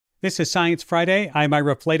This is Science Friday. I'm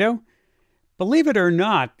Ira Flato. Believe it or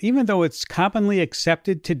not, even though it's commonly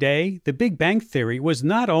accepted today, the Big Bang Theory was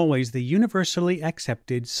not always the universally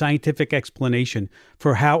accepted scientific explanation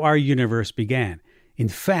for how our universe began. In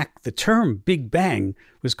fact, the term Big Bang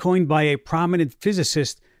was coined by a prominent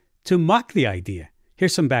physicist to mock the idea.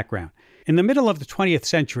 Here's some background. In the middle of the 20th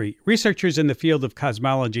century, researchers in the field of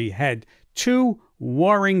cosmology had two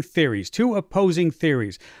opposing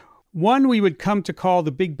theories. One we would come to call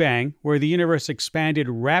the Big Bang, where the universe expanded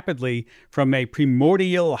rapidly from a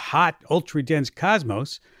primordial, hot, ultra-dense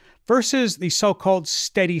cosmos, versus the so-called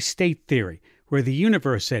steady-state theory, where the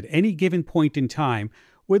universe at any given point in time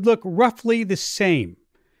would look roughly the same.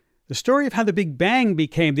 The story of how the Big Bang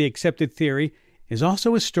became the accepted theory is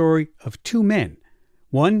also a story of two men.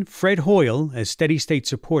 One, Fred Hoyle, a steady-state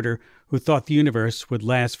supporter who thought the universe would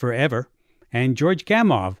last forever, and George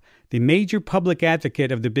Gamow, the major public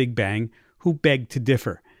advocate of the Big Bang, who begged to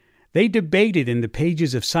differ. They debated in the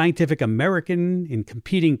pages of Scientific American, in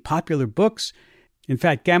competing popular books. In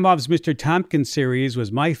fact, Gamow's Mr. Tompkins series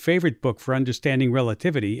was my favorite book for understanding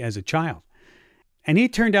relativity as a child. And he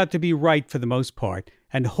turned out to be right for the most part.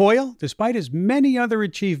 And Hoyle, despite his many other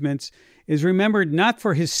achievements, is remembered not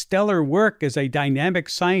for his stellar work as a dynamic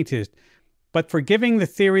scientist, but for giving the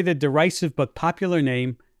theory the derisive but popular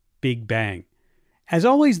name, Big Bang. As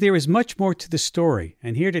always, there is much more to the story,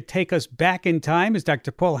 and here to take us back in time is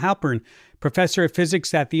Dr. Paul Halpern, professor of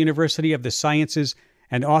physics at the University of the Sciences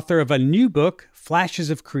and author of a new book, Flashes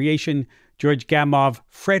of Creation, George Gamow,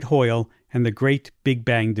 Fred Hoyle, and the Great Big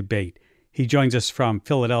Bang Debate. He joins us from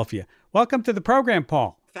Philadelphia. Welcome to the program,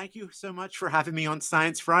 Paul. Thank you so much for having me on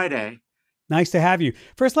Science Friday. Nice to have you.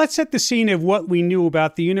 First, let's set the scene of what we knew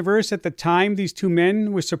about the universe at the time these two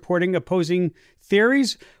men were supporting opposing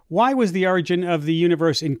theories. Why was the origin of the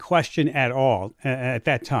universe in question at all at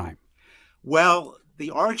that time? Well, the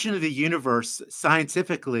origin of the universe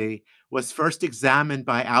scientifically was first examined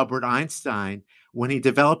by Albert Einstein when he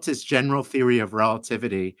developed his general theory of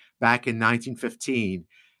relativity back in 1915.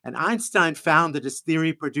 And Einstein found that his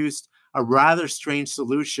theory produced a rather strange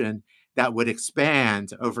solution that would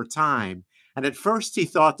expand over time. And at first he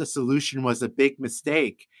thought the solution was a big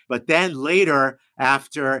mistake. But then later,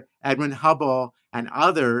 after Edwin Hubble and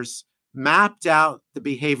others mapped out the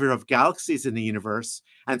behavior of galaxies in the universe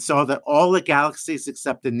and saw that all the galaxies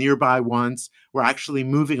except the nearby ones were actually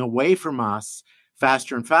moving away from us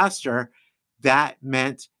faster and faster, that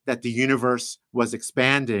meant that the universe was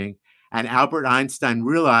expanding. And Albert Einstein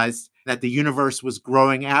realized that the universe was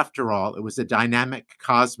growing after all. It was a dynamic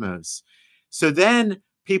cosmos. So then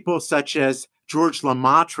people such as Georges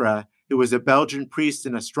Lemaitre, who was a Belgian priest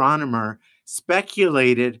and astronomer,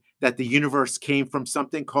 speculated that the universe came from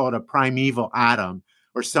something called a primeval atom,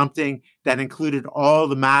 or something that included all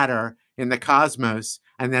the matter in the cosmos,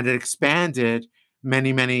 and that it expanded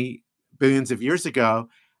many, many billions of years ago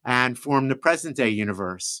and formed the present-day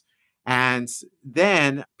universe. And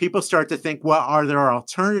then people start to think, well, are there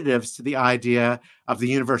alternatives to the idea of the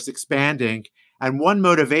universe expanding? And one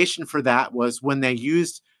motivation for that was when they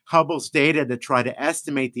used Hubble's data to try to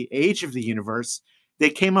estimate the age of the universe, they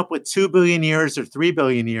came up with 2 billion years or 3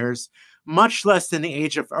 billion years, much less than the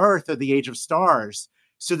age of Earth or the age of stars.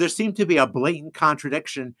 So there seemed to be a blatant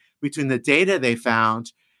contradiction between the data they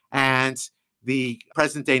found and the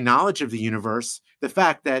present-day knowledge of the universe, the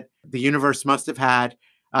fact that the universe must have had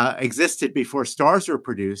existed before stars were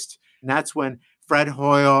produced. And that's when Fred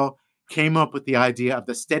Hoyle came up with the idea of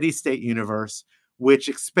the steady-state universe, which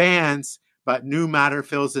expands, but new matter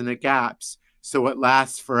fills in the gaps, so it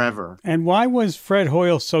lasts forever. And why was Fred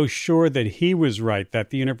Hoyle so sure that he was right,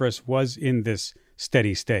 that the universe was in this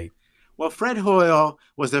steady state? Well, Fred Hoyle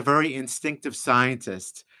was a very instinctive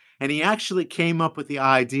scientist, and he actually came up with the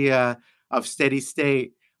idea of steady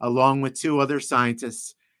state along with two other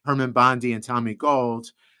scientists, Herman Bondi and Tommy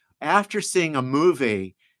Gold, after seeing a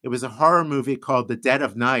movie. It was a horror movie called The Dead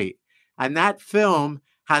of Night. And that film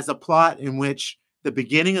has a plot in which the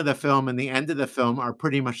beginning of the film and the end of the film are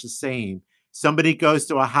pretty much the same. Somebody goes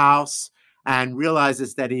to a house and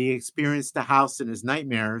realizes that he experienced the house in his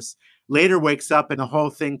nightmares, later wakes up and the whole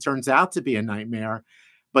thing turns out to be a nightmare.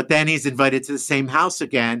 But then he's invited to the same house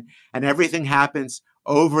again, and everything happens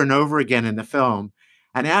over and over again in the film.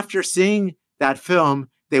 And after seeing that film,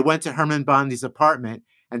 they went to Herman Bondi's apartment,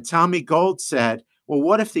 and Tommy Gold said, well,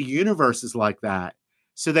 what if the universe is like that?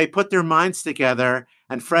 So they put their minds together,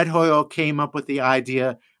 and Fred Hoyle came up with the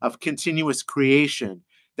idea of continuous creation,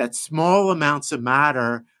 that small amounts of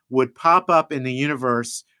matter would pop up in the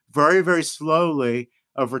universe very, very slowly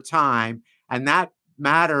over time, and that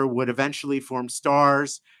matter would eventually form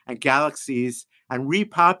stars and galaxies and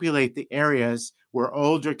repopulate the areas where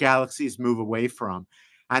older galaxies move away from.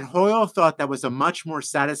 And Hoyle thought that was a much more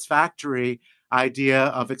satisfactory idea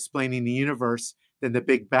of explaining the universe than the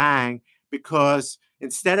Big Bang, because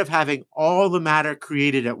instead of having all the matter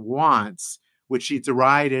created at once, which he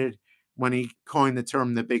derided when he coined the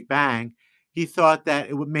term the Big Bang, he thought that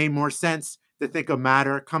it would make more sense to think of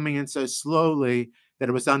matter coming in so slowly that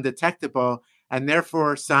it was undetectable, and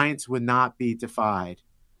therefore science would not be defied.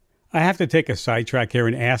 I have to take a sidetrack here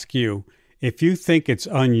and ask you if you think it's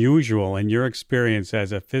unusual in your experience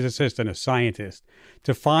as a physicist and a scientist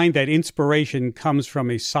to find that inspiration comes from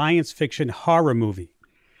a science fiction horror movie.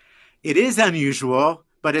 It is unusual,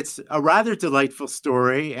 but it's a rather delightful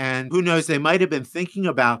story. And who knows, they might have been thinking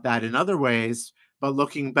about that in other ways, but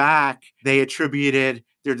looking back, they attributed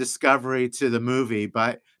their discovery to the movie.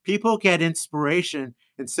 But people get inspiration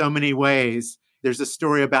in so many ways. There's a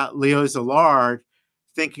story about Leo Szilard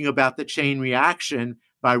thinking about the chain reaction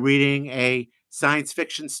by reading a science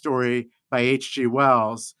fiction story by H.G.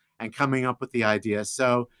 Wells and coming up with the idea.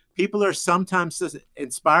 So people are sometimes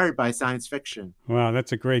inspired by science fiction. Wow,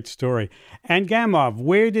 that's a great story. And Gamow,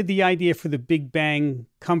 where did the idea for the Big Bang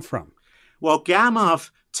come from? Well,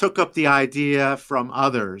 Gamow took up the idea from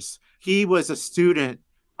others. He was a student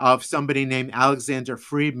of somebody named Alexander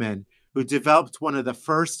Friedman, who developed one of the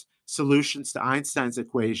first solutions to Einstein's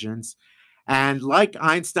equations. And like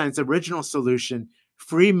Einstein's original solution,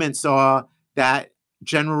 Friedman saw that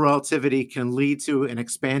general relativity can lead to an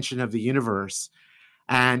expansion of the universe.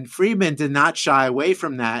 And Friedman did not shy away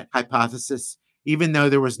from that hypothesis, even though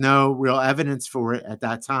there was no real evidence for it at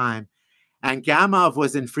that time. And Gamow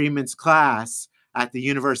was in Friedman's class at the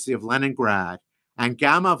University of Leningrad. And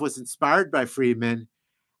Gamow was inspired by Friedman.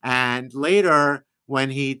 And later, when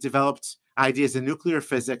he developed ideas in nuclear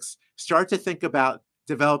physics, started to think about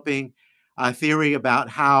developing a theory about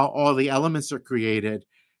how all the elements are created.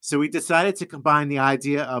 So he decided to combine the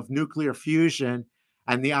idea of nuclear fusion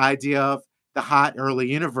and the idea of the hot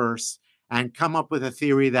early universe and come up with a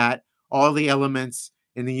theory that all the elements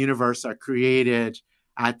in the universe are created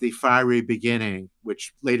at the fiery beginning,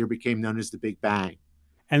 which later became known as the Big Bang.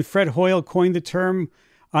 And Fred Hoyle coined the term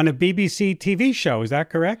on a BBC TV show. Is that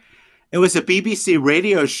correct? It was a BBC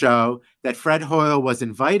radio show that Fred Hoyle was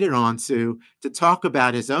invited onto to talk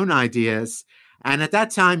about his own ideas. And at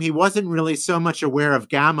that time, he wasn't really so much aware of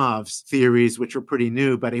Gamow's theories, which were pretty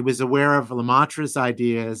new, but he was aware of Lemaitre's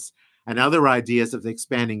ideas and other ideas of the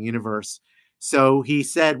expanding universe. So he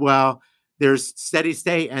said, well, there's steady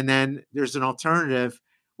state, and then there's an alternative,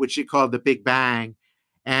 which he called the Big Bang.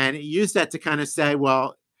 And he used that to kind of say,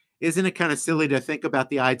 well, isn't it kind of silly to think about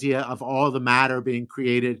the idea of all the matter being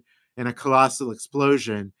created in a colossal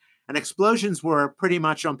explosion? And explosions were pretty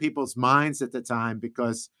much on people's minds at the time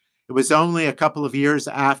because it was only a couple of years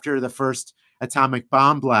after the first atomic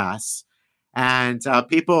bomb blasts. And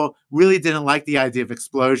people really didn't like the idea of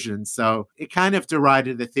explosions. So it kind of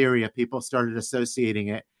derided the theory of people started associating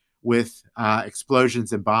it with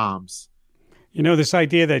explosions and bombs. You know, this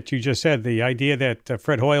idea that you just said, the idea that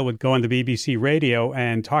Fred Hoyle would go on the BBC radio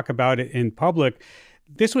and talk about it in public,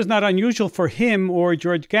 this was not unusual for him or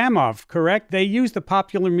George Gamow, correct? They used the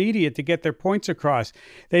popular media to get their points across.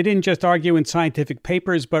 They didn't just argue in scientific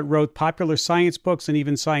papers, but wrote popular science books and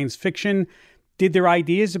even science fiction. Did their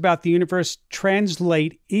ideas about the universe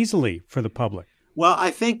translate easily for the public? Well,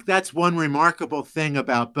 I think that's one remarkable thing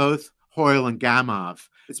about both Hoyle and Gamow.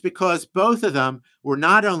 It's because both of them were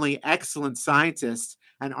not only excellent scientists,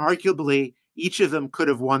 and arguably each of them could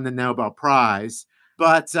have won the Nobel Prize,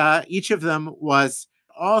 but each of them was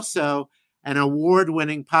also an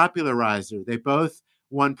award-winning popularizer. They both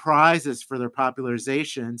won prizes for their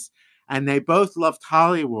popularizations, and they both loved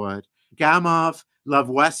Hollywood. Gamow loved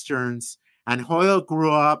Westerns, and Hoyle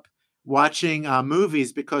grew up watching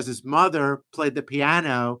movies because his mother played the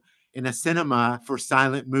piano in a cinema for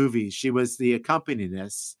silent movies. She was the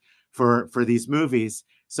accompanist for these movies.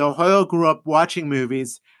 So Hoyle grew up watching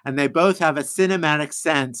movies, and they both have a cinematic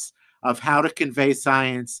sense of how to convey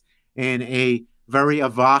science in a very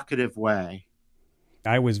evocative way.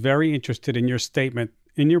 I was very interested in your statement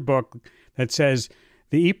in your book that says,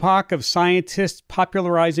 the epoch of scientists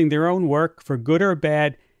popularizing their own work, for good or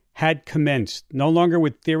bad, had commenced. No longer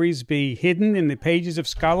would theories be hidden in the pages of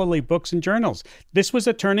scholarly books and journals. This was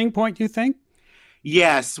a turning point, you think?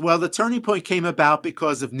 Yes. Well, the turning point came about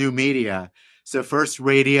because of new media. So first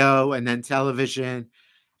radio and then television.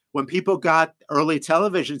 When people got early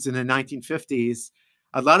televisions in the 1950s,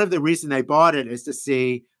 a lot of the reason they bought it is to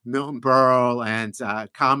see Milton Berle and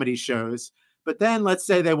comedy shows. But then let's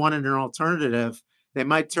say they wanted an alternative, they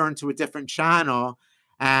might turn to a different channel.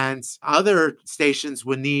 and other stations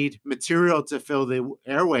would need material to fill the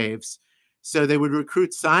airwaves. So they would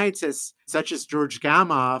recruit scientists such as George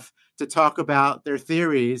Gamow to talk about their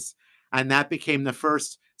theories, and that became the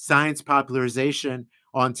first science popularization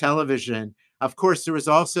on television. Of course, there was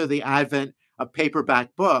also the advent of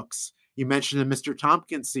paperback books. You mentioned the Mr.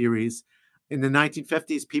 Tompkins series. In the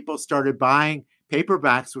 1950s, people started buying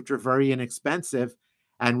paperbacks, which were very inexpensive,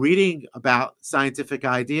 and reading about scientific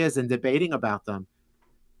ideas and debating about them.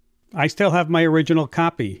 I still have my original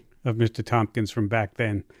copy of Mr. Tompkins from back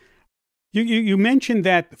then. You mentioned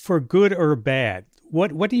that for good or bad.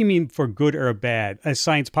 What do you mean for good or bad as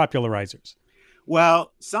science popularizers?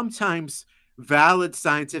 Well, sometimes valid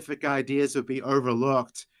scientific ideas would be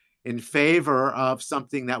overlooked in favor of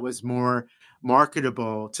something that was more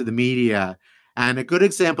marketable to the media. And a good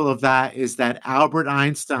example of that is that Albert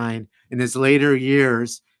Einstein, in his later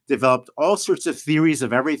years, developed all sorts of theories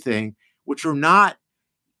of everything, which were not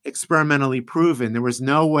experimentally proven. There was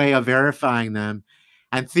no way of verifying them.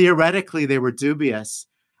 And theoretically, they were dubious.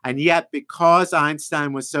 And yet, because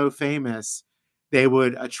Einstein was so famous, they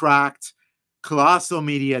would attract colossal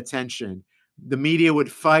media attention. The media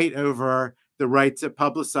would fight over the right to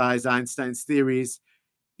publicize Einstein's theories,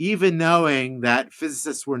 even knowing that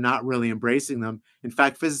physicists were not really embracing them. In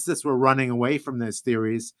fact, physicists were running away from those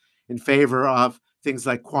theories in favor of things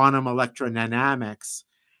like quantum electrodynamics.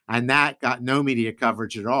 And that got no media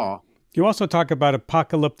coverage at all. You also talk about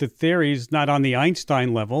apocalyptic theories, not on the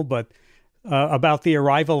Einstein level, but about the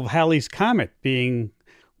arrival of Halley's Comet being,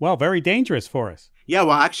 well, very dangerous for us. Yeah,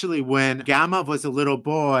 well, actually, when Gamow was a little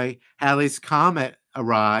boy, Halley's Comet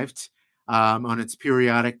arrived on its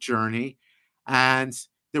periodic journey. And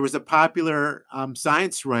there was a popular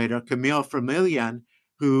science writer, Camille Vermillion,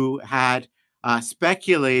 who had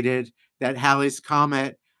speculated that Halley's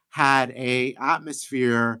Comet had an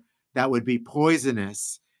atmosphere that would be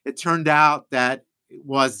poisonous. It turned out that it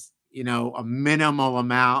was, a minimal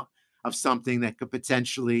amount of something that could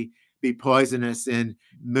potentially be poisonous in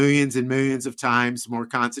millions and millions of times more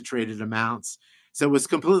concentrated amounts. So it was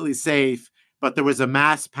completely safe, but there was a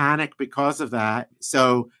mass panic because of that.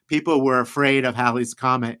 So people were afraid of Halley's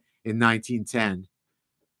Comet in 1910.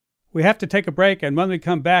 We have to take a break, and when we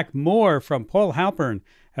come back, more from Paul Halpern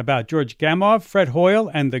about George Gamow, Fred Hoyle,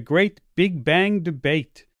 and the great Big Bang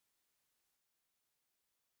debate.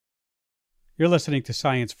 You're listening to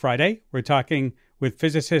Science Friday. We're talking with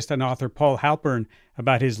physicist and author Paul Halpern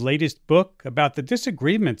about his latest book about the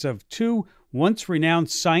disagreements of two once renowned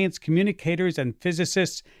science communicators and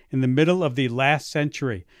physicists in the middle of the last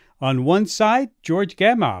century. On one side, George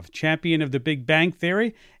Gamow, champion of the Big Bang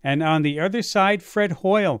theory, and on the other side, Fred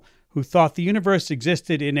Hoyle, who thought the universe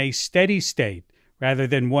existed in a steady state rather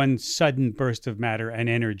than one sudden burst of matter and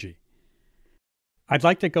energy. I'd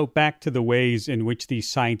like to go back to the ways in which these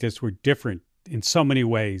scientists were different in so many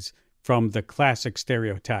ways from the classic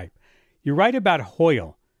stereotype. You write about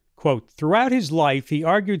Hoyle, quote, "Throughout his life, he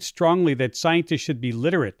argued strongly that scientists should be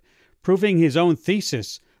literate, proving his own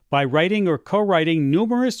thesis by writing or co-writing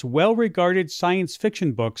numerous well-regarded science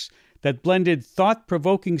fiction books that blended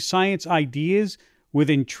thought-provoking science ideas with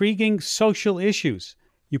intriguing social issues.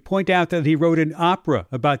 You point out that he wrote an opera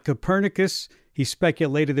about Copernicus. He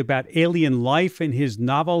speculated about alien life in his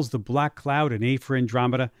novels, The Black Cloud and A for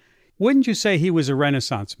Andromeda. Wouldn't you say he was a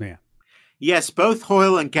Renaissance man?" Yes, both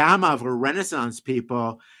Hoyle and Gamow were Renaissance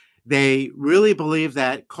people. They really believed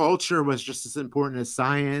that culture was just as important as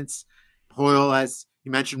science. Hoyle, as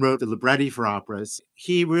you mentioned, wrote the libretti for operas.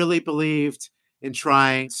 He really believed in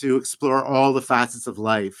trying to explore all the facets of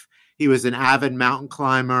life. He was an avid mountain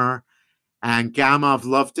climber, and Gamow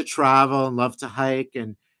loved to travel and loved to hike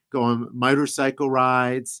and go on motorcycle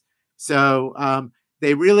rides. So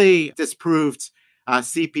they really disproved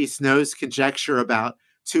C.P. Snow's conjecture about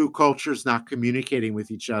two cultures not communicating with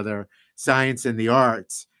each other, science and the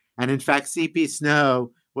arts. And in fact, C.P.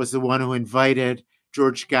 Snow was the one who invited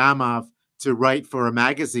George Gamow to write for a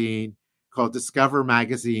magazine called Discover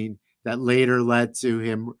Magazine that later led to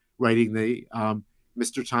him writing the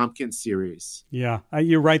Mr. Tompkins series. Yeah,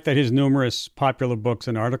 you're right that his numerous popular books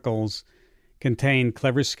and articles contained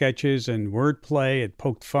clever sketches and wordplay. It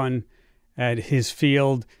poked fun at his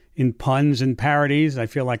field in puns and parodies. I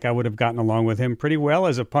feel like I would have gotten along with him pretty well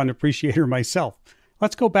as a pun appreciator myself.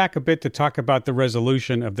 Let's go back a bit to talk about the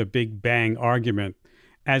resolution of the Big Bang argument.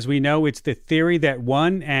 As we know, it's the theory that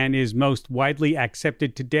won and is most widely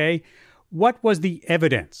accepted today. What was the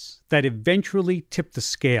evidence that eventually tipped the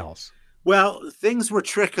scales? Well, things were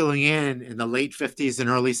trickling in the late 50s and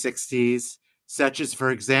early 60s, such as,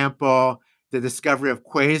 for example, the discovery of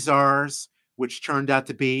quasars, which turned out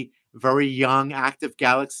to be very young active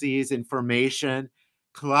galaxies in formation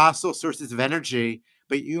colossal sources of energy,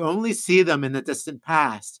 but you only see them in the distant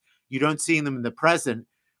past. You don't see them in the present,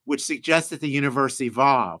 which suggests that the universe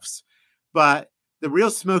evolves. But the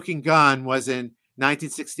real smoking gun was in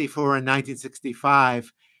 1964 and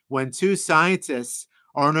 1965 when two scientists,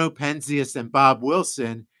 Arno Penzias and Bob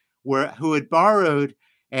Wilson, who had borrowed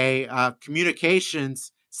a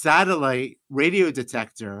communications satellite radio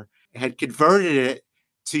detector, had converted it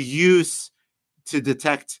to use to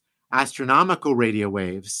detect astronomical radio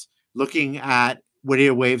waves, looking at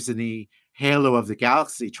radio waves in the halo of the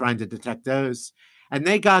galaxy, trying to detect those. And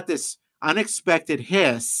they got this unexpected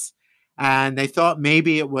hiss, and they thought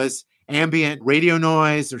maybe it was ambient radio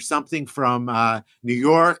noise or something from New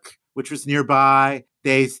York, which was nearby.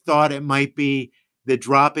 They thought it might be the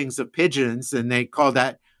droppings of pigeons, and they called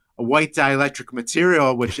that a white dielectric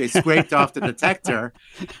material, which they scraped off the detector.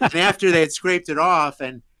 And after they had scraped it off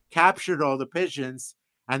and captured all the pigeons,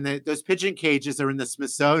 and those pigeon cages are in the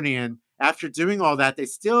Smithsonian. After doing all that, they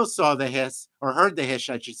still saw the hiss, or heard the hiss,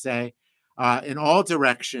 I should say, in all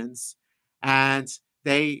directions. And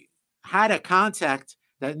they had a contact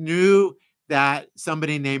that knew that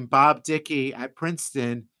somebody named Bob Dickey at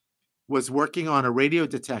Princeton was working on a radio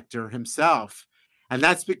detector himself. And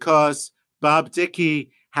that's because Bob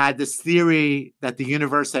Dickey had this theory that the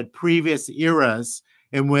universe had previous eras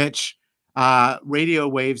in which radio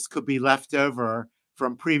waves could be left over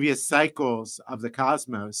from previous cycles of the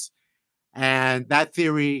cosmos. And that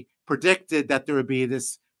theory predicted that there would be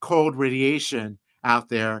this cold radiation out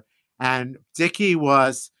there. And Dickey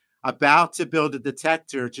was about to build a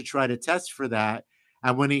detector to try to test for that.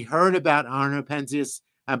 And when he heard about Arno Penzias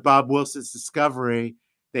and Bob Wilson's discovery,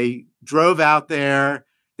 they drove out there,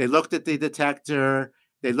 they looked at the detector,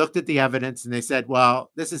 they looked at the evidence, and they said,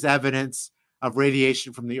 well, this is evidence of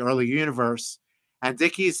radiation from the early universe. And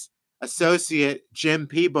Dickey's associate, Jim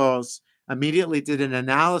Peebles, immediately did an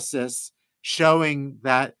analysis showing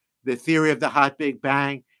that the theory of the hot Big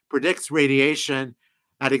Bang predicts radiation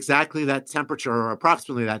at exactly that temperature, or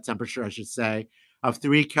approximately that temperature, I should say, of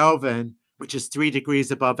 3 Kelvin, which is 3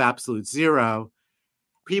 degrees above absolute zero.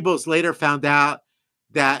 Peebles later found out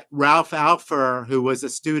that Ralph Alpher, who was a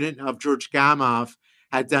student of George Gamow,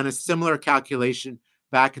 had done a similar calculation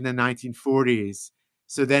back in the 1940s.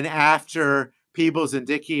 So then after Peebles and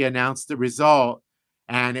Dickey announced the result,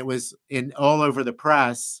 and it was in all over the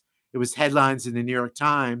press, it was headlines in the New York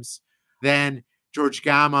Times, then George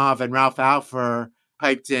Gamow and Ralph Alpher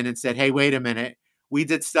piped in and said, hey, wait a minute, we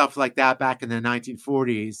did stuff like that back in the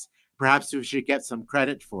 1940s. Perhaps we should get some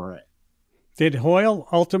credit for it. Did Hoyle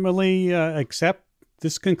ultimately accept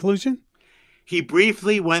this conclusion? He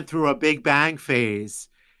briefly went through a Big Bang phase.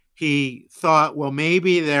 He thought, well,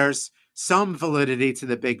 maybe there's some validity to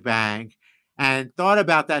the Big Bang, and thought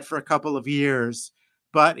about that for a couple of years.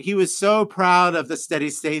 But he was so proud of the steady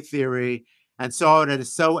state theory and saw it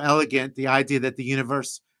as so elegant, the idea that the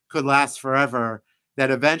universe could last forever,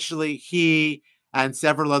 that eventually he and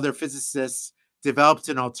several other physicists developed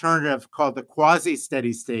an alternative called the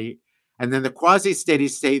quasi-steady state. And then the quasi-steady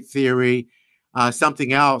state theory,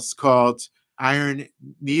 something else called iron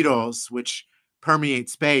needles, which permeate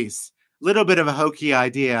space. Little bit of a hokey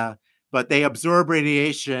idea, but they absorb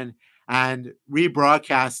radiation and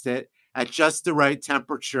rebroadcast it at just the right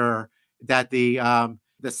temperature that the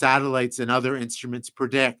satellites and other instruments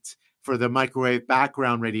predict for the microwave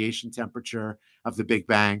background radiation temperature of the Big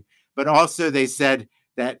Bang. But also they said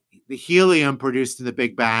that the helium produced in the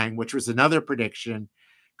Big Bang, which was another prediction,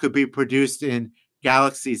 could be produced in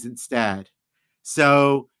galaxies instead.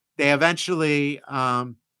 So they eventually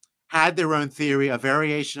had their own theory, a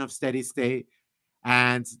variation of steady state,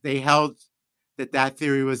 and they held that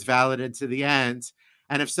theory was valid into the end.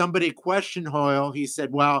 And if somebody questioned Hoyle, he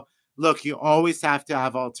said, well, look, you always have to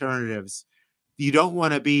have alternatives. You don't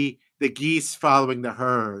want to be the geese following the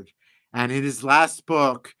herd. And in his last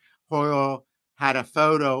book, Hoyle had a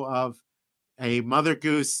photo of a mother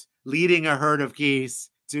goose leading a herd of geese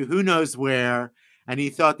to who knows where. And he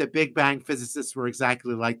thought that Big Bang physicists were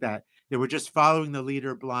exactly like that. They were just following the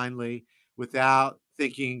leader blindly without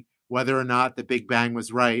thinking whether or not the Big Bang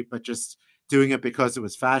was right, but just doing it because it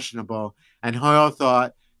was fashionable. And Hoyle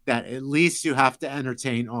thought that at least you have to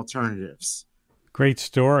entertain alternatives. Great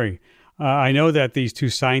story. I know that these two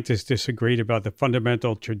scientists disagreed about the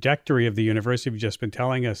fundamental trajectory of the universe. You've just been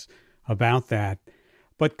telling us about that.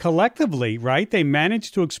 But collectively, right, they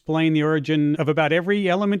managed to explain the origin of about every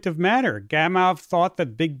element of matter. Gamow thought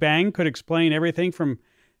that Big Bang could explain everything from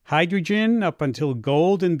hydrogen up until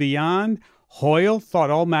gold and beyond. Hoyle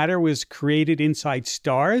thought all matter was created inside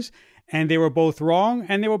stars, and they were both wrong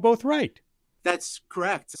and they were both right. That's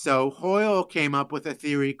correct. So Hoyle came up with a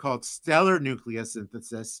theory called stellar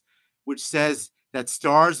nucleosynthesis, which says that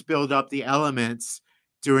stars build up the elements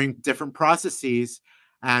during different processes.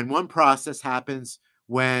 And one process happens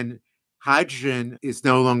when hydrogen is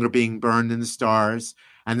no longer being burned in the stars,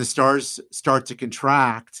 and the stars start to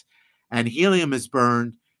contract, and helium is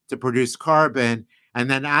burned to produce carbon.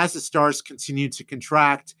 And then as the stars continue to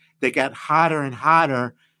contract, they get hotter and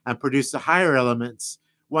hotter and produce the higher elements.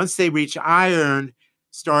 Once they reach iron,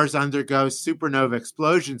 stars undergo supernova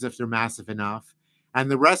explosions if they're massive enough,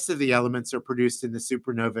 and the rest of the elements are produced in the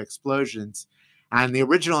supernova explosions. And the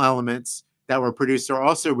original elements that were produced are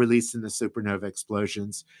also released in the supernova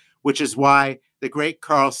explosions, which is why the great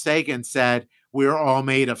Carl Sagan said, "We're all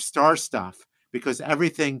made of star stuff," because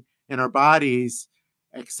everything in our bodies,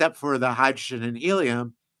 except for the hydrogen and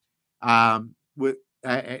helium, with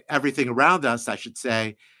everything around us, I should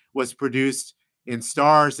say, was produced in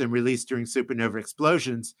stars and released during supernova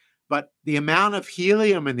explosions. But the amount of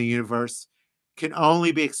helium in the universe can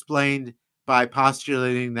only be explained by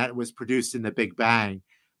postulating that it was produced in the Big Bang.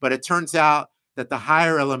 But it turns out that the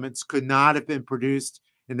higher elements could not have been produced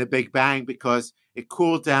in the Big Bang because it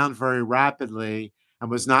cooled down very rapidly and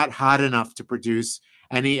was not hot enough to produce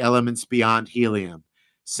any elements beyond helium.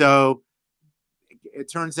 So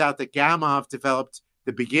it turns out that Gamow developed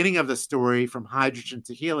the beginning of the story from hydrogen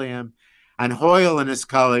to helium, and Hoyle and his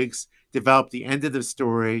colleagues developed the end of the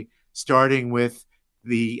story, starting with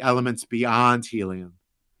the elements beyond helium.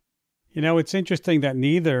 You know, it's interesting that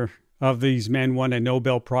neither of these men won a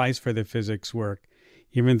Nobel Prize for their physics work,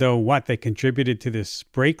 even though they contributed to this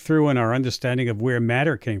breakthrough in our understanding of where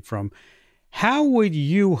matter came from. How would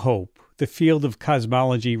you hope the field of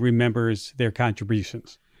cosmology remembers their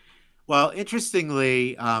contributions? Well,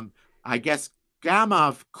 interestingly, I guess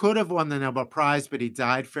Gamow could have won the Nobel Prize, but he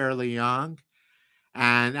died fairly young.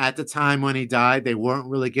 And at the time when he died, they weren't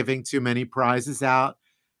really giving too many prizes out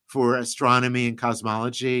for astronomy and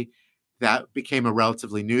cosmology. That became a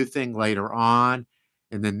relatively new thing later on,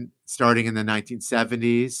 and then starting in the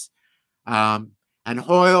 1970s. Um, and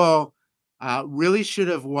Hoyle really should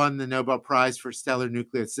have won the Nobel Prize for stellar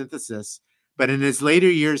nucleosynthesis. But in his later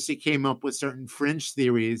years, he came up with certain fringe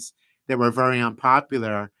theories that were very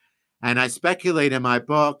unpopular. And I speculate in my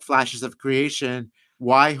book, Flashes of Creation,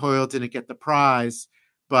 why Hoyle didn't get the prize.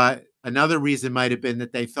 But another reason might have been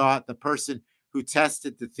that they thought the person who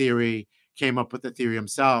tested the theory came up with the theory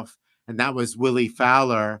himself. And that was Willie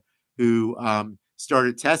Fowler, who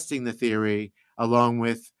started testing the theory along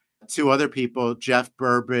with two other people, Jeff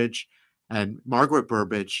Burbidge and Margaret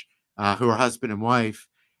Burbidge, who are husband and wife.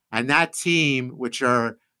 And that team, which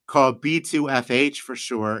are called B2FH for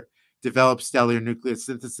short, developed stellar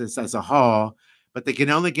nucleosynthesis as a whole, but they can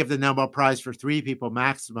only give the Nobel Prize for three people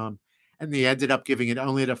maximum. And they ended up giving it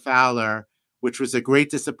only to Fowler, which was a great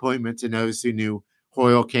disappointment to those who knew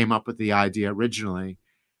Hoyle came up with the idea originally.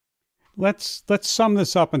 Let's sum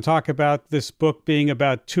this up and talk about this book being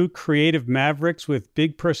about two creative mavericks with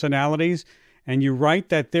big personalities. And you write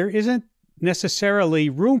that there isn't necessarily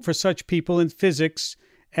room for such people in physics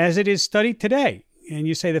as it is studied today. And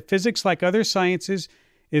you say that physics, like other sciences,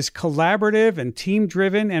 is collaborative and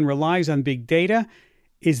team-driven and relies on big data.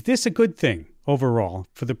 Is this a good thing overall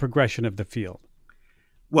for the progression of the field?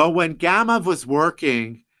 Well, when Gamow was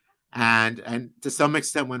working, and to some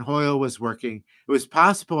extent when Hoyle was working, it was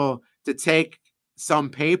possible to take some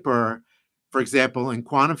paper, for example, in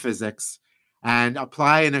quantum physics, and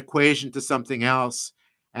apply an equation to something else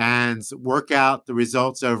and work out the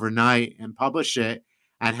results overnight and publish it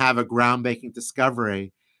and have a groundbreaking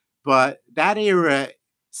discovery. But that era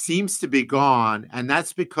seems to be gone. And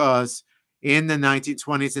that's because in the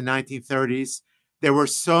 1920s and 1930s, there were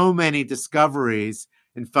so many discoveries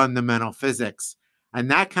in fundamental physics. And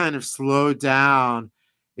that kind of slowed down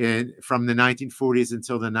from the 1940s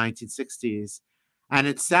until the 1960s. And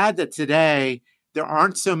it's sad that today there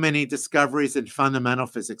aren't so many discoveries in fundamental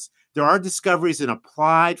physics. There are discoveries in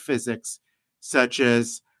applied physics, such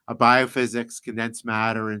as biophysics, condensed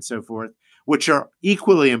matter, and so forth, which are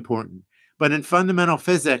equally important. But in fundamental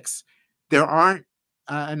physics, there aren't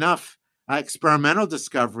enough experimental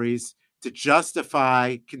discoveries to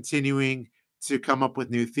justify continuing to come up with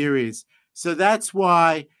new theories. So that's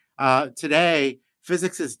why today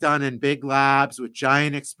physics is done in big labs with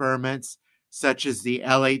giant experiments, such as the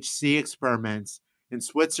LHC experiments in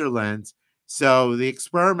Switzerland. So the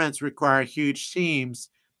experiments require huge teams.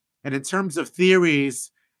 And in terms of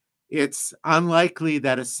theories, it's unlikely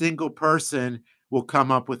that a single person will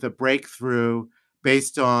come up with a breakthrough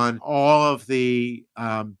based on all of the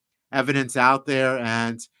evidence out there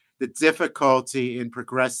and the difficulty in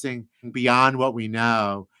progressing beyond what we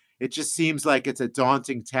know. it just seems like it's a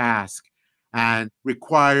daunting task and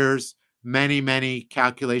requires many, many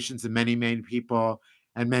calculations and many, many people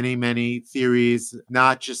and many, many theories,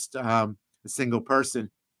 not just a single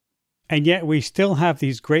person. And yet we still have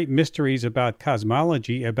these great mysteries about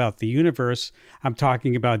cosmology, about the universe. I'm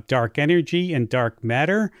talking about dark energy and dark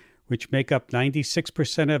matter, which make up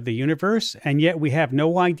 96% of the universe, and yet we have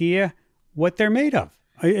no idea what they're made of.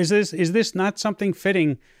 Is this not something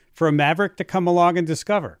fitting for a maverick to come along and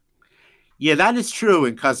discover? Yeah, that is true.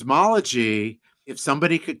 In cosmology, if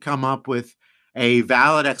somebody could come up with a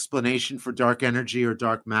valid explanation for dark energy or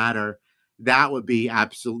dark matter, that would be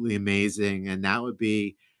absolutely amazing. And that would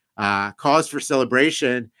be cause for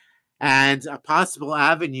celebration and a possible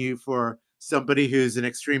avenue for somebody who's an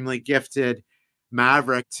extremely gifted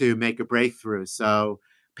maverick to make a breakthrough. So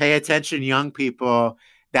pay attention, young people.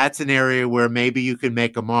 That's an area where maybe you can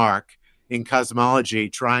make a mark in cosmology,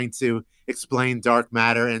 trying to explain dark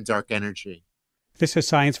matter and dark energy. This is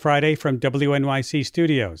Science Friday from WNYC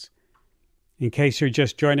Studios. In case you're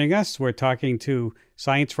just joining us, we're talking to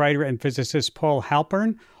science writer and physicist Paul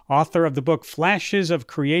Halpern, author of the book Flashes of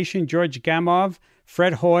Creation, George Gamow,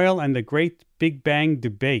 Fred Hoyle, and the Great Big Bang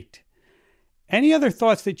Debate. Any other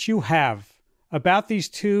thoughts that you have about these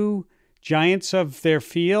two giants of their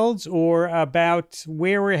fields or about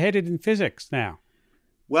where we're headed in physics now?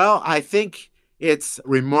 Well, I think it's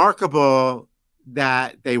remarkable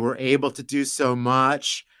that they were able to do so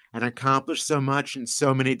much and accomplish so much in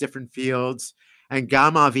so many different fields. And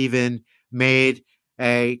Gamow even made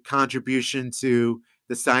a contribution to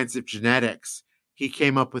the science of genetics. He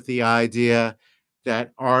came up with the idea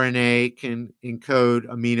that RNA can encode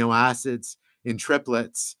amino acids in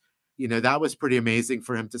triplets. That was pretty amazing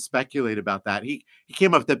for him to speculate about that. He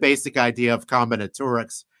came up with the basic idea of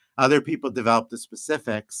combinatorics. Other people developed the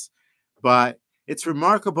specifics, but it's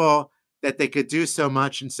remarkable that they could do so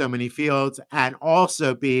much in so many fields and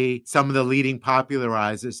also be some of the leading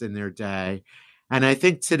popularizers in their day. And I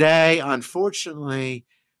think today, unfortunately,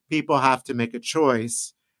 people have to make a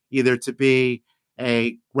choice, either to be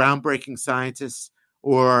a groundbreaking scientist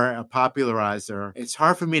or a popularizer. It's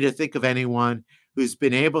hard for me to think of anyone who's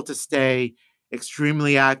been able to stay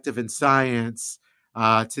extremely active in science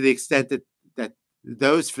to the extent that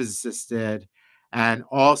those physicists did, and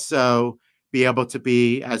also be able to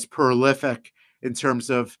be as prolific in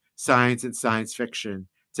terms of science and science fiction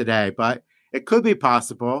today. But it could be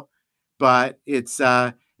possible, but it's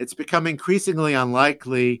become increasingly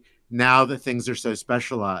unlikely now that things are so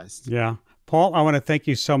specialized. Yeah. Paul, I want to thank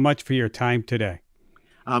you so much for your time today.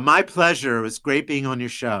 My pleasure. It was great being on your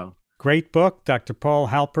show. Great book, Dr. Paul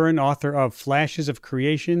Halpern, author of Flashes of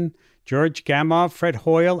Creation, George Gamow, Fred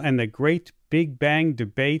Hoyle, and the Great Big Bang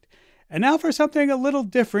Debate. And now for something a little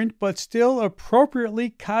different, but still appropriately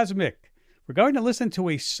cosmic. We're going to listen to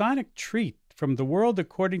a sonic treat from the World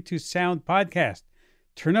According to Sound podcast.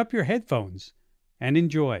 Turn up your headphones and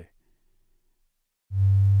enjoy.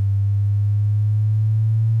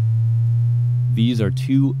 These are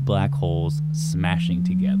two black holes smashing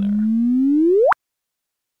together.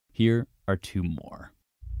 Here are two more.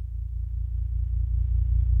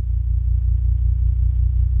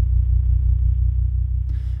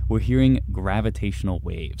 We're hearing gravitational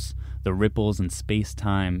waves, the ripples in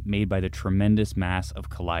space-time made by the tremendous mass of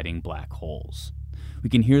colliding black holes. We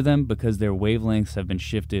can hear them because their wavelengths have been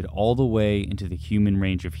shifted all the way into the human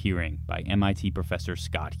range of hearing by MIT professor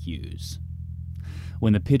Scott Hughes.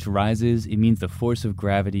 When the pitch rises, it means the force of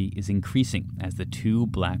gravity is increasing as the two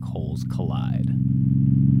black holes collide.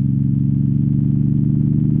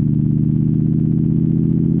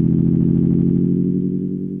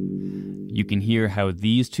 You can hear how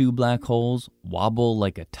these two black holes wobble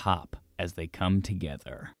like a top as they come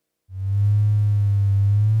together.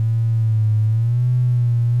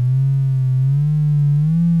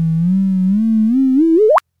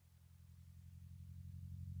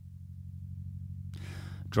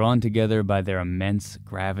 Drawn together by their immense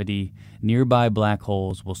gravity, nearby black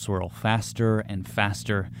holes will swirl faster and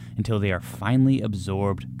faster until they are finally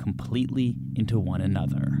absorbed completely into one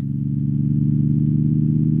another.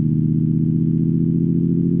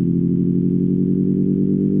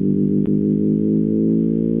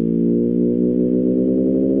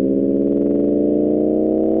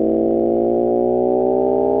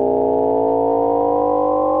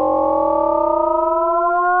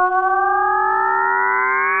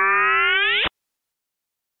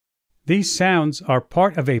 These sounds are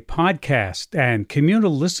part of a podcast and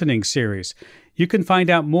communal listening series. You can find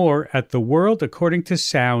out more at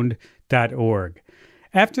theworldaccordingtosound.org.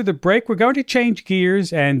 After the break, we're going to change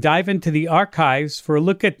gears and dive into the archives for a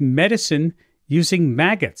look at medicine using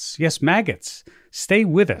maggots. Yes, maggots. Stay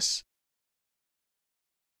with us.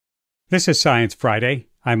 This is Science Friday.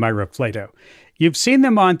 I'm Ira Flato. You've seen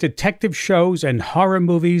them on detective shows and horror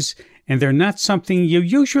movies, and they're not something you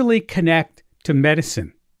usually connect to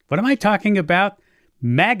medicine. What am I talking about?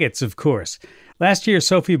 Maggots, of course. Last year,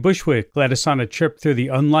 Sophie Bushwick led us on a trip through the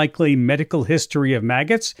unlikely medical history of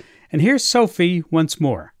maggots, and here's Sophie once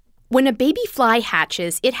more. When a baby fly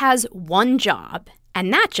hatches, it has one job,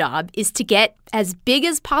 and that job is to get as big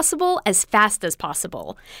as possible, as fast as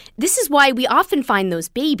possible. This is why we often find those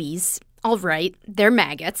babies, all right, they're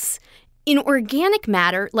maggots, in organic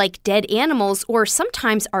matter like dead animals or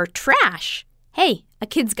sometimes our trash. Hey, a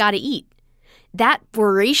kid's gotta eat. That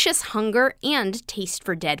voracious hunger and taste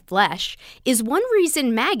for dead flesh is one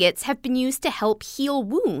reason maggots have been used to help heal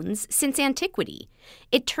wounds since antiquity.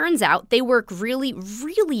 It turns out they work really,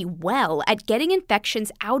 really well at getting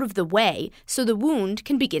infections out of the way so the wound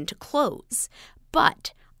can begin to close.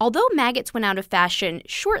 But although maggots went out of fashion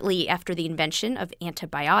shortly after the invention of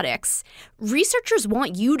antibiotics, researchers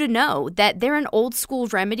want you to know that they're an old-school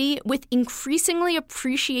remedy with increasingly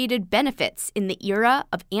appreciated benefits in the era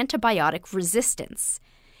of antibiotic resistance.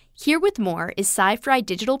 Here with more is Sci-Fi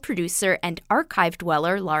digital producer and archive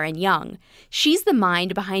dweller Lauren Young. She's the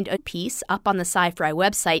mind behind a piece up on the Sci-Fi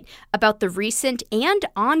website about the recent and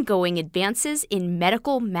ongoing advances in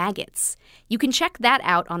medical maggots. You can check that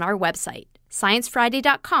out on our website,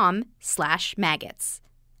 sciencefriday.com/maggots.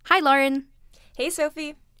 Hi, Lauren. Hey,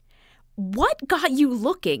 Sophie. What got you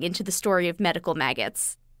looking into the story of medical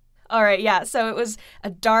maggots? All right, yeah, so it was a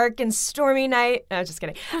dark and stormy night. No, just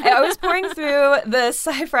kidding. I was pouring through the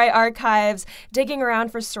Sci-Fi archives, digging around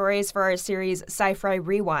for stories for our series Sci-Fi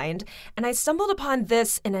Rewind, and I stumbled upon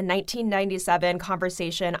this in a 1997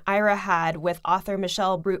 conversation Ira had with author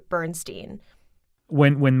Michelle Bernstein.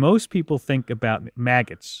 When most people think about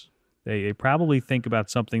maggots, they probably think about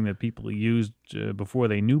something that people used before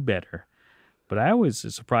they knew better. But I was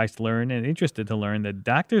surprised to learn and interested to learn that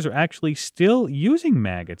doctors are actually still using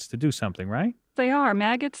maggots to do something, right? They are.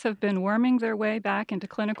 Maggots have been worming their way back into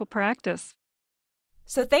clinical practice.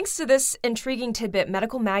 So thanks to this intriguing tidbit,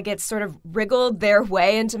 medical maggots sort of wriggled their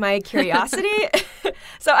way into my curiosity.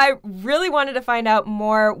 So I really wanted to find out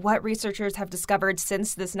more what researchers have discovered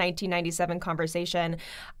since this 1997 conversation.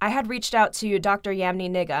 I had reached out to Dr.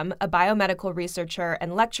 Yamini Nigam, a biomedical researcher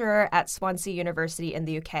and lecturer at Swansea University in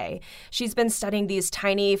the UK. She's been studying these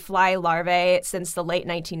tiny fly larvae since the late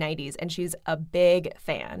 1990s, and she's a big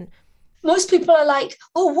fan. Most people are like,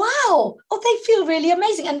 oh, wow, oh, they feel really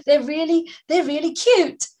amazing. And they're really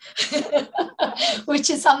cute,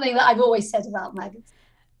 which is something that I've always said about maggots.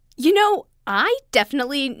 You know, I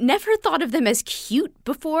definitely never thought of them as cute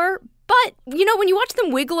before. But, you know, when you watch them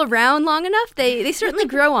wiggle around long enough, they certainly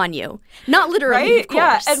grow on you. Not literally, right? Of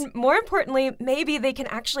course. Yeah, and more importantly, maybe they can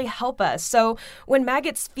actually help us. So when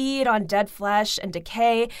maggots feed on dead flesh and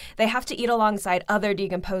decay, they have to eat alongside other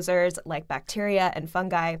decomposers like bacteria and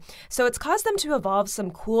fungi. So it's caused them to evolve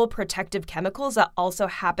some cool protective chemicals that also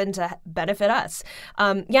happen to benefit us.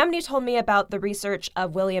 Yamini told me about the research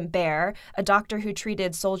of William Baer, a doctor who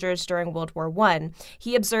treated soldiers during World War I.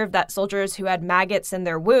 He observed that soldiers who had maggots in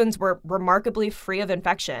their wounds were remarkably free of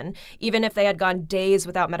infection, even if they had gone days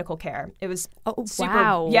without medical care. It was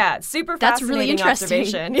super That's fascinating really interesting.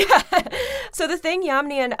 observation. Yeah. So the thing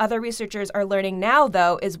Yamini and other researchers are learning now,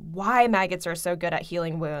 though, is why maggots are so good at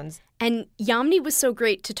healing wounds. And Yamini was so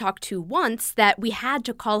great to talk to once that we had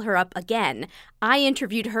to call her up again. I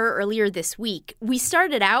interviewed her earlier this week. We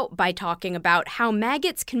started out by talking about how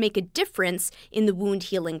maggots can make a difference in the wound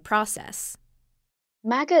healing process.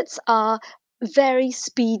 Maggots are very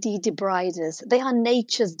speedy debriders. They are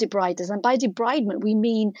nature's debriders. And by debridement, we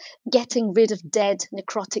mean getting rid of dead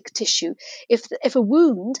necrotic tissue. If a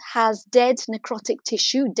wound has dead necrotic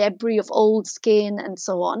tissue, debris of old skin and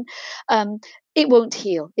so on, it won't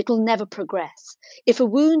heal. It will never progress. If a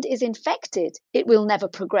wound is infected, it will never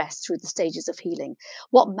progress through the stages of healing.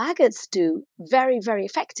 What maggots do very, very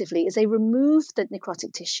effectively is they remove the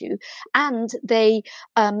necrotic tissue and they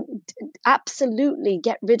absolutely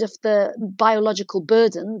get rid of the biological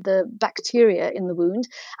burden, the bacteria in the wound,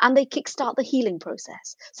 and they kickstart the healing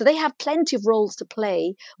process. So they have plenty of roles to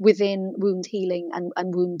play within wound healing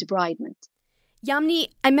and wound debridement. Yamini,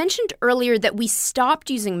 I mentioned earlier that we stopped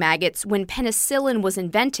using maggots when penicillin was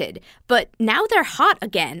invented, but now they're hot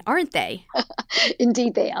again, aren't they?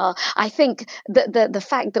 Indeed they are. I think that the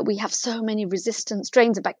fact that we have so many resistant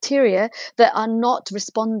strains of bacteria that are not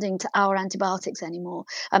responding to our antibiotics anymore.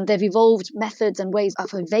 They've evolved methods and ways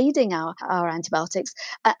of evading our antibiotics.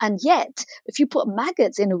 And yet, if you put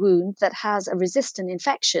maggots in a wound that has a resistant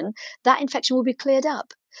infection, that infection will be cleared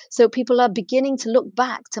up. So people are beginning to look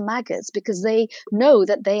back to maggots because they know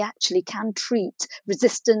that they actually can treat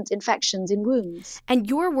resistant infections in wounds. And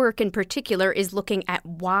your work in particular is looking at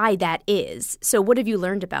why that is. So what have you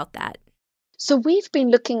learned about that? So we've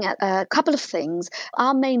been looking at a couple of things.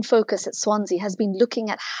 Our main focus at Swansea has been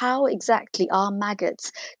looking at how exactly are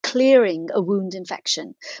maggots clearing a wound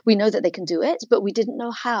infection. We know that they can do it, but we didn't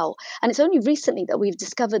know how. And it's only recently that we've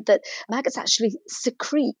discovered that maggots actually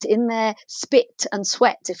secrete in their spit and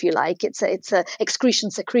sweat, if you like. It's a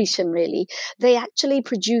excretion secretion, really. They actually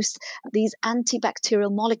produce these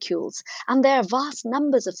antibacterial molecules, and there are vast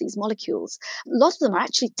numbers of these molecules. A lot of them are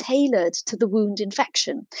actually tailored to the wound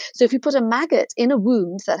infection. So if you put a maggot in a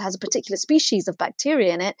wound that has a particular species of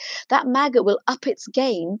bacteria in it, that maggot will up its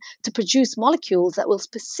game to produce molecules that will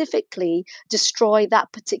specifically destroy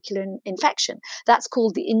that particular infection. That's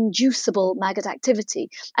called the inducible maggot activity.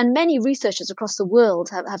 And many researchers across the world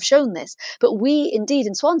have shown this. But we, indeed,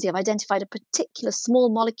 in Swansea, have identified a particular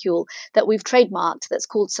small molecule that we've trademarked that's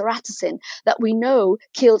called ceratocin that we know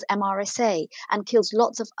kills MRSA and kills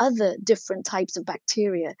lots of other different types of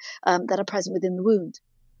bacteria that are present within the wound.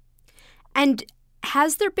 And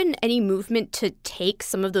has there been any movement to take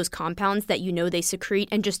some of those compounds that you know they secrete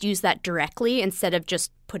and just use that directly instead of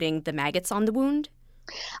just putting the maggots on the wound?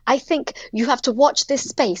 I think you have to watch this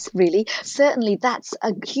space, really. Certainly, that's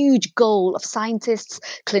a huge goal of scientists,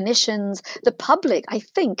 clinicians. The public, I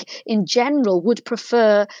think, in general, would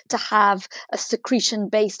prefer to have a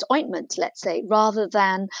secretion-based ointment, let's say, rather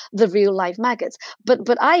than the real-life maggots.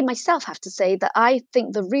 But I myself have to say that I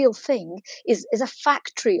think the real thing is a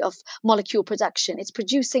factory of molecule production. It's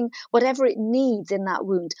producing whatever it needs in that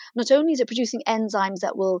wound. Not only is it producing enzymes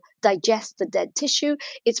that will digest the dead tissue,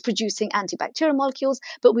 it's producing antibacterial molecules,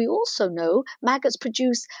 but we also know maggots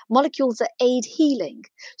produce molecules that aid healing.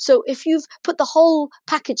 So if you've put the whole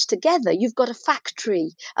package together, you've got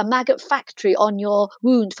a maggot factory on your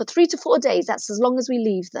wound for 3 to 4 days. That's as long as we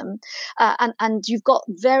leave them. And you've got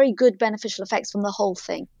very good beneficial effects from the whole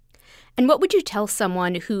thing. And what would you tell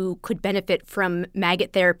someone who could benefit from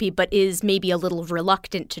maggot therapy but is maybe a little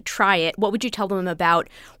reluctant to try it? What would you tell them about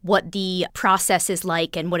what the process is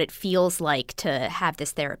like and what it feels like to have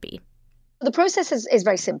this therapy? The process is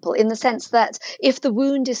very simple in the sense that if the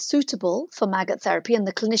wound is suitable for maggot therapy, and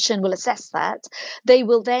the clinician will assess that, they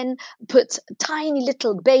will then put tiny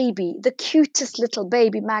little baby, the cutest little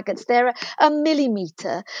baby maggots, they're a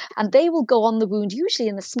millimeter, and they will go on the wound, usually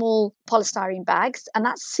in the small polystyrene bags, and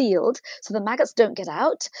that's sealed so the maggots don't get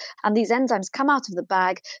out. And these enzymes come out of the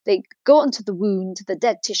bag, they go onto the wound, the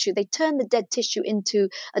dead tissue, they turn the dead tissue into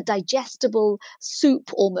a digestible soup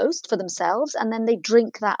almost for themselves, and then they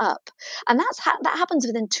drink that up. And that happens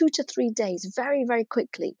within 2 to 3 days, very, very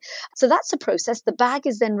quickly. So that's the process. The bag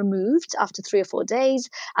is then removed after 3 or 4 days,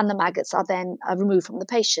 and the maggots are then removed from the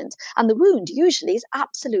patient. And the wound usually is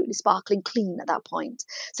absolutely sparkling clean at that point.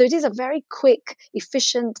 So it is a very quick,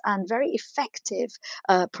 efficient, and very effective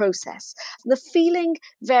process. The feeling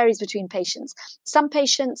varies between patients. Some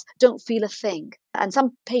patients don't feel a thing. And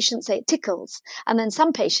some patients say it tickles, and then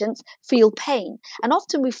some patients feel pain. And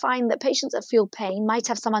often we find that patients that feel pain might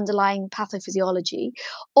have some underlying pathophysiology,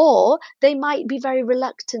 or they might be very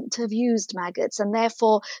reluctant to have used maggots, and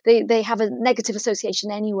therefore they have a negative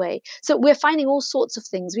association anyway. So we're finding all sorts of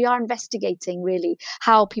things. We are investigating really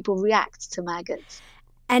how people react to maggots.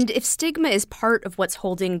 And if stigma is part of what's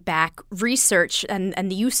holding back research and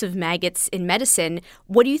the use of maggots in medicine,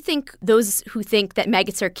 what do you think those who think that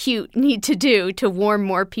maggots are cute need to do to warm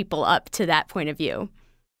more people up to that point of view?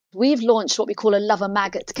 We've launched what we call a Love a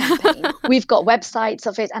Maggot campaign. We've got websites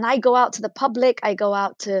of it, and I go out to the public. I go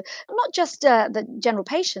out to not just the general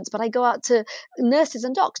patients, but I go out to nurses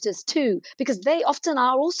and doctors too, because they often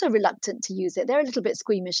are also reluctant to use it. They're a little bit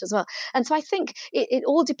squeamish as well. And so I think it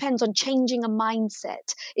all depends on changing a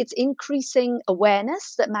mindset. It's increasing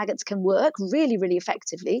awareness that maggots can work really, really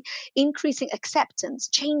effectively, increasing acceptance,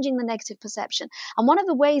 changing the negative perception. And one of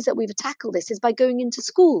the ways that we've tackled this is by going into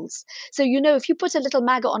schools. So, if you put a little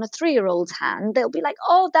maggot on a 3-year-old's hand, they'll be like,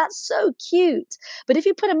 oh, that's so cute. But if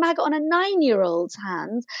you put a maggot on a 9-year-old's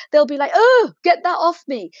hand, they'll be like, oh, get that off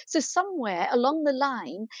me. So somewhere along the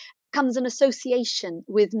line comes an association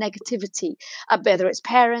with negativity, whether it's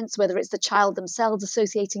parents, whether it's the child themselves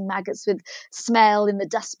associating maggots with smell in the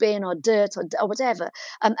dustbin or dirt or whatever.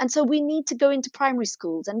 And so we need to go into primary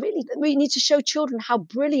schools and really we need to show children how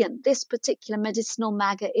brilliant this particular medicinal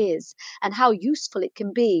maggot is and how useful it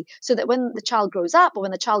can be, so that when the child grows up or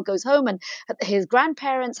when the child goes home and his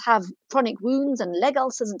grandparents have chronic wounds and leg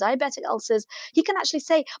ulcers and diabetic ulcers, he can actually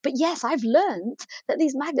say, but yes, I've learned that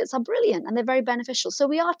these maggots are brilliant and they're very beneficial. So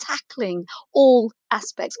we are tackling tackling all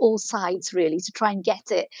aspects, all sides really, to try and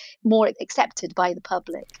get it more accepted by the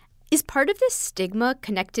public. Is part of this stigma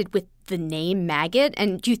connected with the name maggot?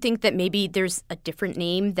 And do you think that maybe there's a different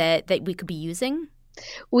name that we could be using?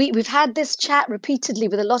 We've had this chat repeatedly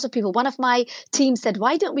with a lot of people. One of my team said,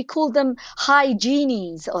 why don't we call them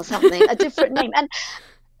hygienies or something, a different name?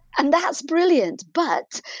 And that's brilliant.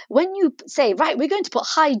 But when you say, right, we're going to put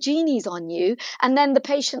hygienies on you, and then the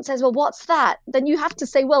patient says, well, what's that? Then you have to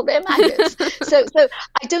say, well, they're maggots. So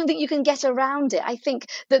I don't think you can get around it. I think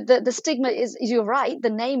that the stigma is, you're right, the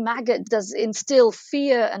name maggot does instill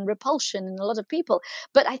fear and repulsion in a lot of people.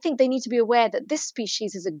 But I think they need to be aware that this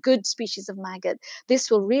species is a good species of maggot.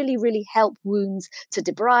 This will really, really help wounds to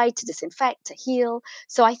debride, to disinfect, to heal.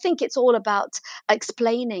 So I think it's all about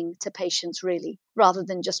explaining to patients, really, rather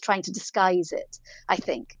than just trying to disguise it, I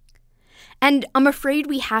think. And I'm afraid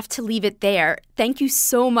we have to leave it there. Thank you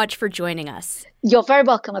so much for joining us. You're very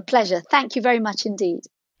welcome. A pleasure. Thank you very much indeed.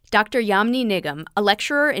 Dr. Yamini Nigam, a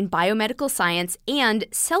lecturer in biomedical science and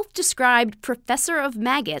self-described professor of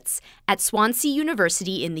maggots at Swansea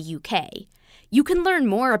University in the UK. You can learn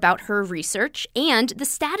more about her research and the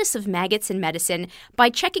status of maggots in medicine by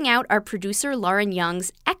checking out our producer Lauren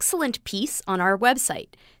Young's excellent piece on our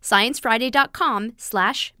website,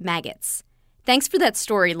 sciencefriday.com/maggots. Thanks for that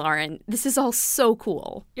story, Lauren. This is all so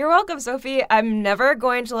cool. You're welcome, Sophie. I'm never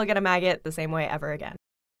going to look at a maggot the same way ever again.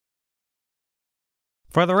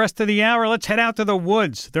 For the rest of the hour, let's head out to the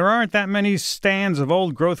woods. There aren't that many stands of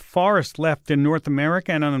old-growth forest left in North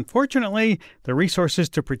America, and unfortunately, the resources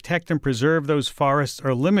to protect and preserve those forests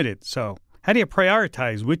are limited. So how do you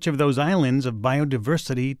prioritize which of those islands of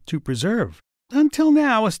biodiversity to preserve? Until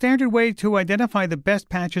now, a standard way to identify the best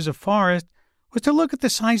patches of forest was to look at the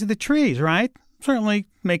size of the trees, right? Certainly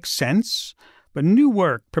makes sense. But new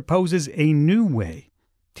work proposes a new way.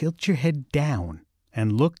 Tilt your head down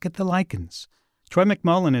and look at the lichens. Troy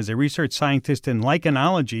McMullen is a research scientist in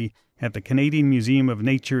lichenology at the Canadian Museum of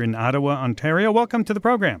Nature in Ottawa, Ontario. Welcome to the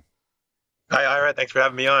program. Hi, Ira. Thanks for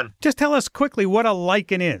having me on. Just tell us quickly what a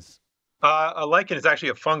lichen is. A lichen is actually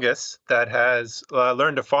a fungus that has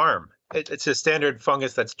learned to farm. It's a standard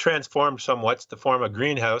fungus that's transformed somewhat to form a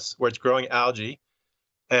greenhouse where it's growing algae.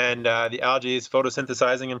 And the algae is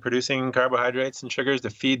photosynthesizing and producing carbohydrates and sugars to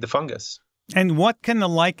feed the fungus. And what can the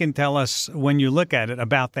lichen tell us when you look at it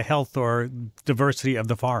about the health or diversity of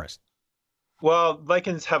the forest? Well,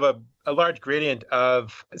 lichens have a large gradient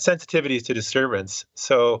of sensitivities to disturbance.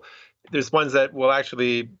 So there's ones that will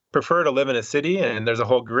actually prefer to live in a city, and there's a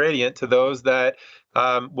whole gradient to those that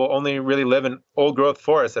will only really live in old-growth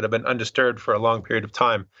forests that have been undisturbed for a long period of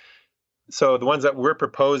time. So the ones that we're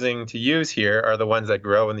proposing to use here are the ones that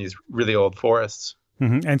grow in these really old forests.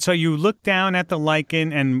 Mm-hmm. And so you look down at the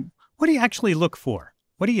lichen, and what do you actually look for?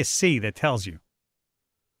 What do you see that tells you?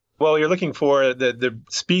 Well, you're looking for the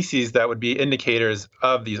species that would be indicators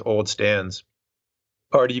of these old stands.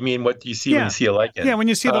 Or do you mean what do you see when you see a lichen? Yeah, when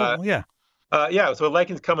you see so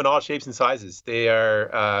lichens come in all shapes and sizes. They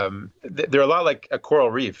are they're a lot like a coral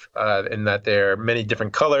reef in that they're many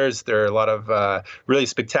different colors. There are a lot of really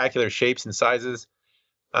spectacular shapes and sizes.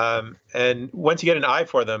 And once you get an eye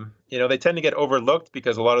for them, they tend to get overlooked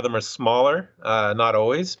because a lot of them are smaller, not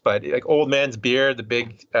always, but like old man's beard, the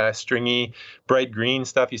big stringy, bright green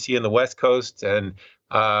stuff you see in the West Coast, and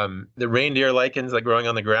the reindeer lichens that growing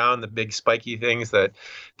on the ground, the big spiky things that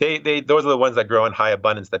those are the ones that grow in high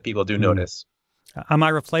abundance that people do notice. I'm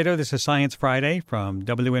Ira Flato. This is Science Friday from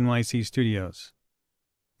WNYC Studios.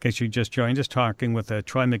 In case you just joined us, talking with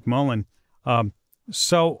Troy McMullen.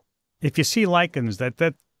 So if you see lichens,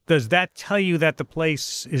 does that tell you that the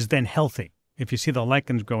place is then healthy? If you see the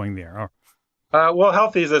lichens growing there, well,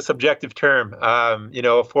 healthy is a subjective term.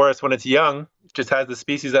 A forest when it's young just has the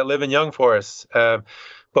species that live in young forests.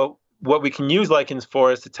 But what we can use lichens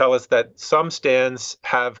for is to tell us that some stands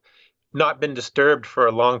have not been disturbed for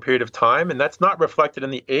a long period of time, and that's not reflected in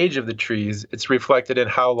the age of the trees. It's reflected in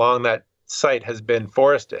how long that site has been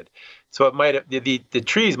forested. So it might the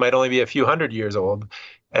trees might only be a few hundred years old.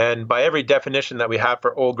 And by every definition that we have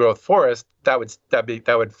for old growth forest, that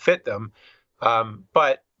would fit them.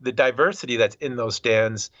 But the diversity that's in those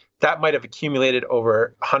stands, that might have accumulated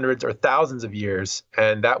over hundreds or thousands of years.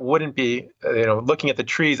 And that wouldn't be, looking at the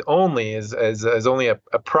trees only as only a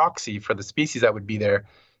proxy for the species that would be there.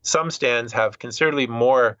 Some stands have considerably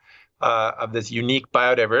more of this unique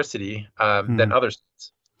biodiversity than other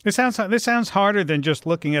stands. This sounds harder than just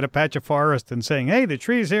looking at a patch of forest and saying, hey, the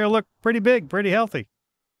trees here look pretty big, pretty healthy.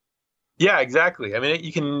 Yeah, exactly. I mean,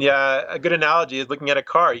 you can, a good analogy is looking at a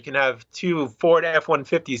car. You can have two Ford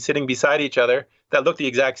F-150s sitting beside each other that look the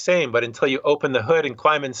exact same, but until you open the hood and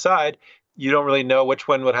climb inside, you don't really know which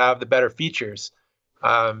one would have the better features.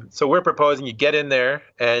 So we're proposing you get in there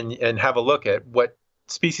and have a look at what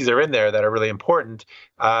species are in there that are really important.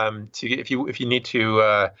 If you need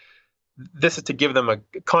to, this is to give them a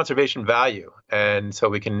conservation value, and so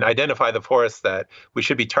we can identify the forests that we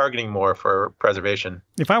should be targeting more for preservation.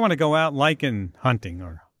 If I want to go out lichen hunting,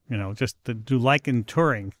 or just to do lichen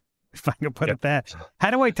touring, if I can put it that,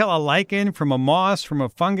 how do I tell a lichen from a moss, from a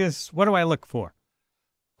fungus? What do I look for?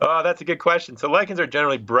 Oh, that's a good question. So lichens are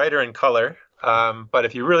generally brighter in color, but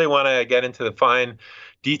if you really want to get into the fine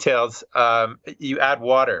details, you add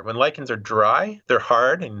water. When lichens are dry, they're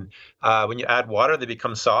hard, and when you add water, they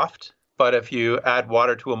become soft. But if you add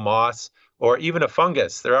water to a moss or even a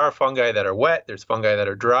fungus, there are fungi that are wet, there's fungi that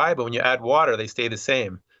are dry, but when you add water, they stay the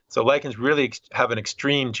same. So lichens really have an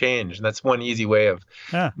extreme change, and that's one easy way of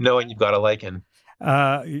knowing you've got a lichen.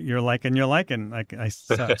 You're lichen.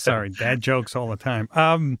 Sorry, dad jokes all the time.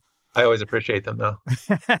 I always appreciate them, though.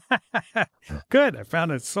 Good. I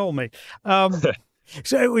found a soulmate.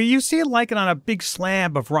 So you see a lichen on a big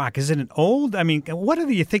slab of rock. Is it an old? I mean, what do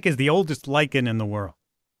you think is the oldest lichen in the world?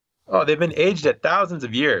 Oh, they've been aged at thousands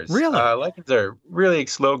of years. Really? Lichens are really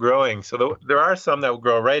slow growing. So there are some that will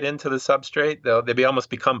grow right into the substrate. They almost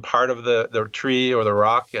become part of the tree or the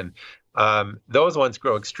rock. And those ones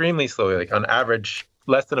grow extremely slowly, like on average,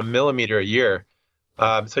 less than a millimeter a year.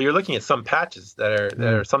 So you're looking at some patches that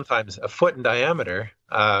are sometimes a foot in diameter.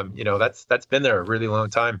 That's been there a really long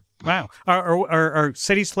time. Wow. Are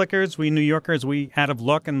city slickers, we New Yorkers, we out of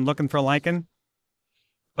luck and looking for lichen?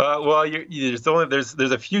 Well, there's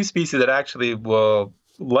a few species that actually will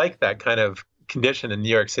like that kind of condition in New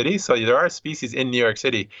York City. So there are species in New York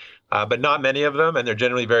City, but not many of them, and they're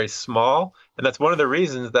generally very small. And that's one of the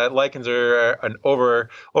reasons that lichens are an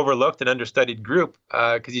overlooked and understudied group,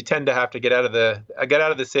 because you tend to have to get out of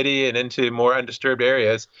the city and into more undisturbed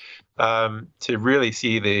areas to really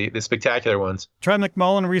see the spectacular ones. Troy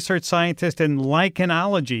McMullen, research scientist in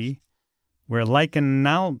lichenology, where do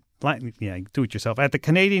it yourself, at the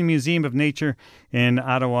Canadian Museum of Nature in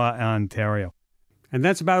Ottawa, Ontario. And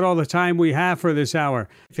that's about all the time we have for this hour.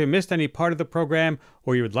 If you missed any part of the program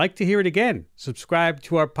or you would like to hear it again, subscribe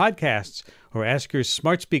to our podcasts or ask your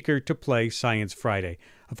smart speaker to play Science Friday.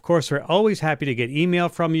 Of course, we're always happy to get email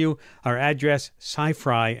from you. Our address,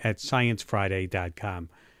 scifry@sciencefriday.com.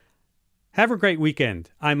 Have a great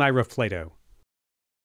weekend. I'm Ira Flato.